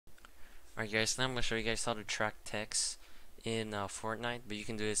Alright guys, now I'm going to show you guys how to track text in Fortnite, but you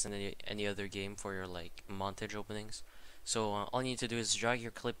can do this in any other game for your like montage openings. So all you need to do is drag your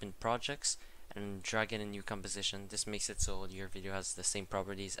clip in projects and drag it in new composition. This makes it so your video has the same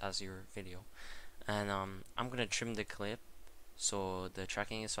properties as your video. And I'm going to trim the clip so the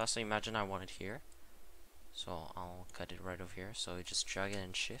tracking is fast. So imagine I want it here. So I'll cut it right over here. So you just drag it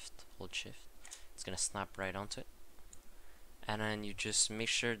and shift, hold shift. It's going to snap right onto it. And then you just make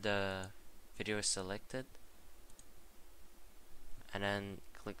sure the video is selected and then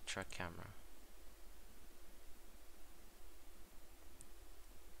click track camera.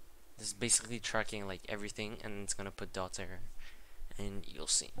 This is basically tracking like everything, and it's gonna put dots here and you'll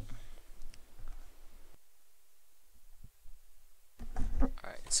see.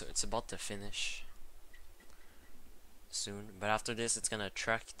 Alright, so it's about to finish soon, but after this it's gonna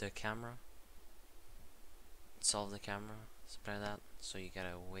track the camera, solve the camera, something like that, so you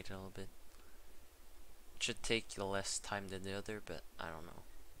gotta wait a little bit. It should take less time than the other, but I don't know.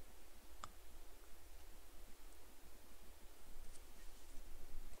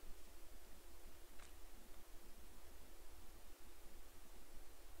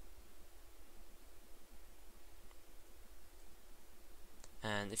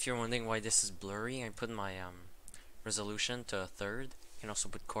 And if you're wondering why this is blurry, I put my resolution to a third. You can also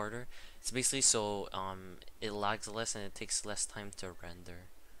put quarter. It's basically so it lags less and it takes less time to render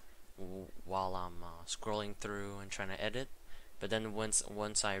while I'm scrolling through and trying to edit. But then once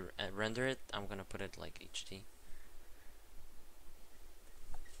I render it, I'm gonna put it like HD.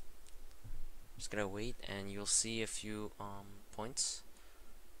 Just gonna wait, and you'll see a few points.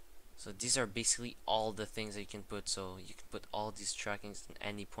 So these are basically all the things that you can put. So you can put all these trackings at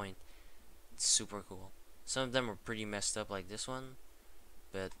any point. It's super cool. Some of them are pretty messed up, like this one,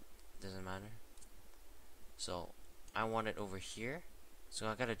 but doesn't matter. So I want it over here. So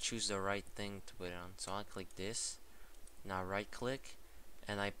I gotta choose the right thing to put it on. So I'll click this. Now right click,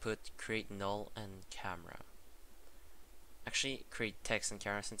 and I put create null and camera. Actually, create text and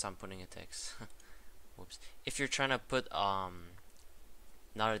camera since I'm putting a text. Whoops. If you're trying to put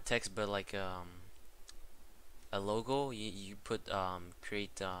not a text but like a logo, you put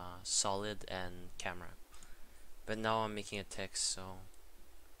create solid and camera. But now I'm making a text, so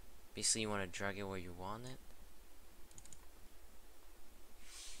basically you want to drag it where you want it.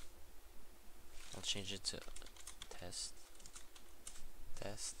 I'll change it to test,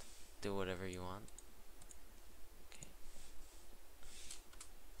 do whatever you want. Okay.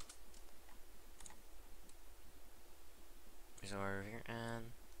 So over here,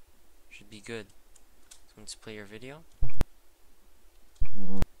 and should be good. So let's play your video.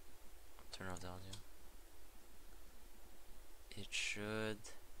 I'll turn off the audio. It should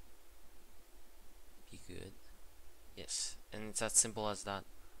be good. Yes, and it's as simple as that.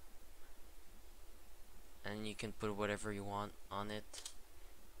 And you can put whatever you want on it,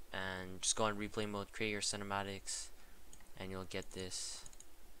 and just go on replay mode, create your cinematics, and you'll get this.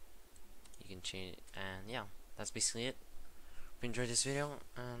 You can change it, and yeah, that's basically it. Hope you enjoyed this video,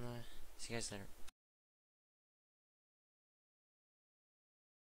 and see you guys later.